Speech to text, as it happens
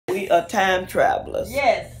are time travelers.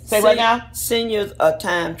 Yes. Say what now? Seniors are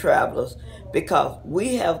time travelers because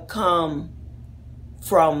we have come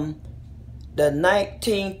from the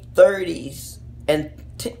 1930s and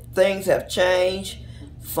things have changed.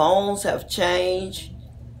 Phones have changed.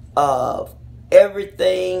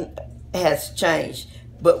 Everything has changed.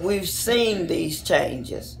 But we've seen these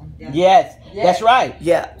changes. Yes. That's right.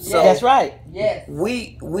 Yeah. So that's right. Yes.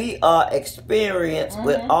 we are experienced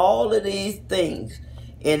with all of these things.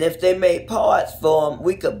 And if they made parts for them,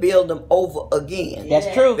 we could build them over again. That's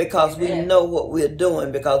true. Because we know what we're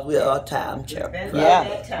doing because we are time travelers.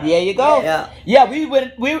 Yeah. There you go. Yeah.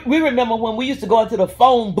 We remember when we used to go into the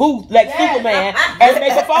phone booth like Superman and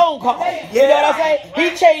make a phone call. You know what I'm saying?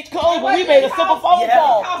 He changed clothes when we made a simple phone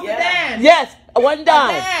call. Yes. One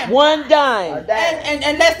dime. One dime.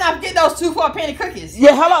 And let's not forget those 2 for a penny cookies.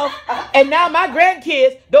 Yeah, hello. And now my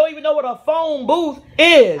grandkids don't even know what a phone booth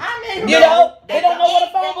is. You know? They don't know what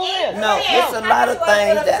a phone booth is. No, it's a lot of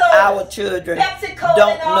things that our children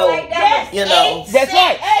don't know. You know. That's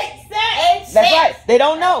right. That's right. They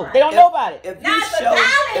don't know. They don't know about it. If you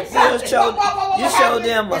show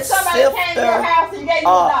them a sifter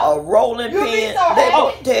or a rolling pin, they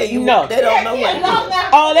don't tell you. No. They don't know what it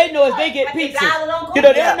is. All they know is they get pizzas. You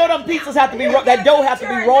know, they don't know them pizzas have to be that dough have to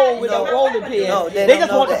be rolled with a rolling pin. No, they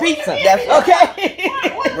just want the pizza. That's okay.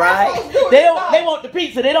 Right. They want the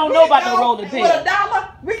pizza. They don't know about the rolling pin. For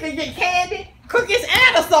 $1, we can get candy, cookies,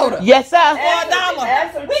 and a soda. Yes, sir. For $1.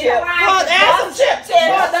 And some chips. And some chips. For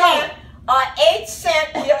 $1. 8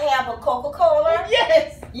 cents, we'll have a Coca-Cola.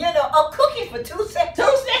 Yes. You know, a cookie for 2 cents. 2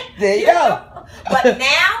 cents. There you go. But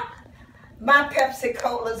now, my Pepsi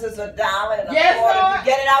Colas is $1.25. Yes, Lord. You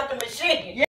get it out the machine.